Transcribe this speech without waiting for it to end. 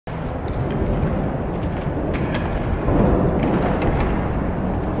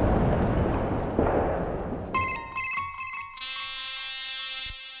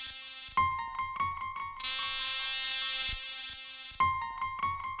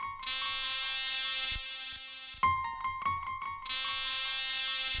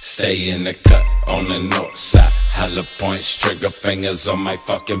Stay in the cut on the north side. Hollow points, trigger fingers on my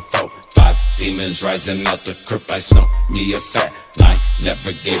fucking throat. 5 demons rising out the crypt. I smoke me a fat line,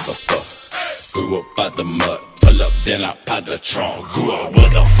 never gave a fuck. Grew up by the mud, pull up then I pop the trunk. Grew up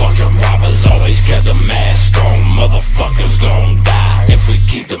with the fucking robbers, always kept the mask on. Motherfuckers gon' die if we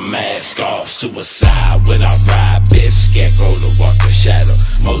keep the mask off. Suicide when I ride, bitch. Scarecrow to walk the shadow.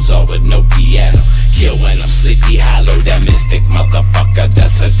 Mozart with no piano. Kill when I'm sleepy hollow. That mystic motherfucker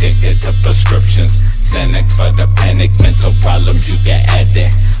that's addicted to prescriptions. Xanax for the panic, mental problems you can add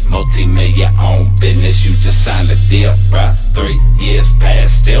that. Multi-million own business, you just signed a deal, right? 3 years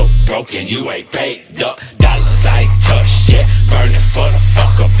past, still broken, you ain't paid up. Dollars I ain't touched yet, burning for the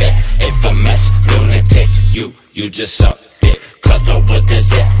fuck of it. Infamous lunatic, you just suck it. Cut up with the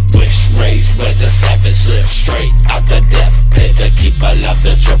death wish, raised with the savage live. Straight out the death pit to keep alive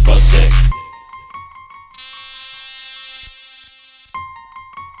the 666.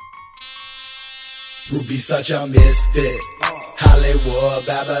 Ruby such a misfit. Hollywood,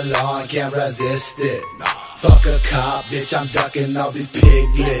 Babylon, can't resist it. Fuck a cop, bitch, I'm ducking all these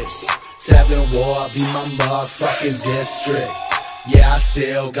piglets. 7 war, be my motherfucking district. Yeah, I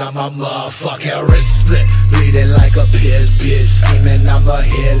still got my motherfucking wrist split. Bleeding like a piss bitch, screaming I'ma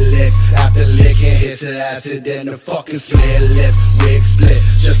hit licks. After licking hits of acid, then the fucking split lips. Wig split,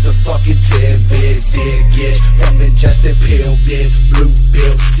 just a fucking tidbit. Dig it, from ingested pill bitch. Blue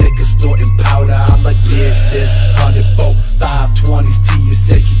pill, sick of snorting powder, I'ma ditch this. 104, 520s to you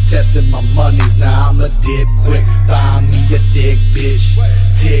say keep testing my monies. Now I'ma dip quick, find me a thick bitch.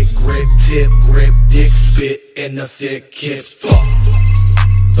 Tick grip, tip grip, dick spit in the thick hips.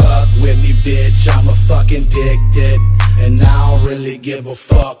 Fuck with me, bitch, I'm a fucking addicted. And I don't really give a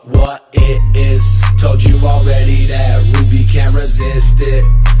fuck what it is. Told you already that Ruby can't resist it.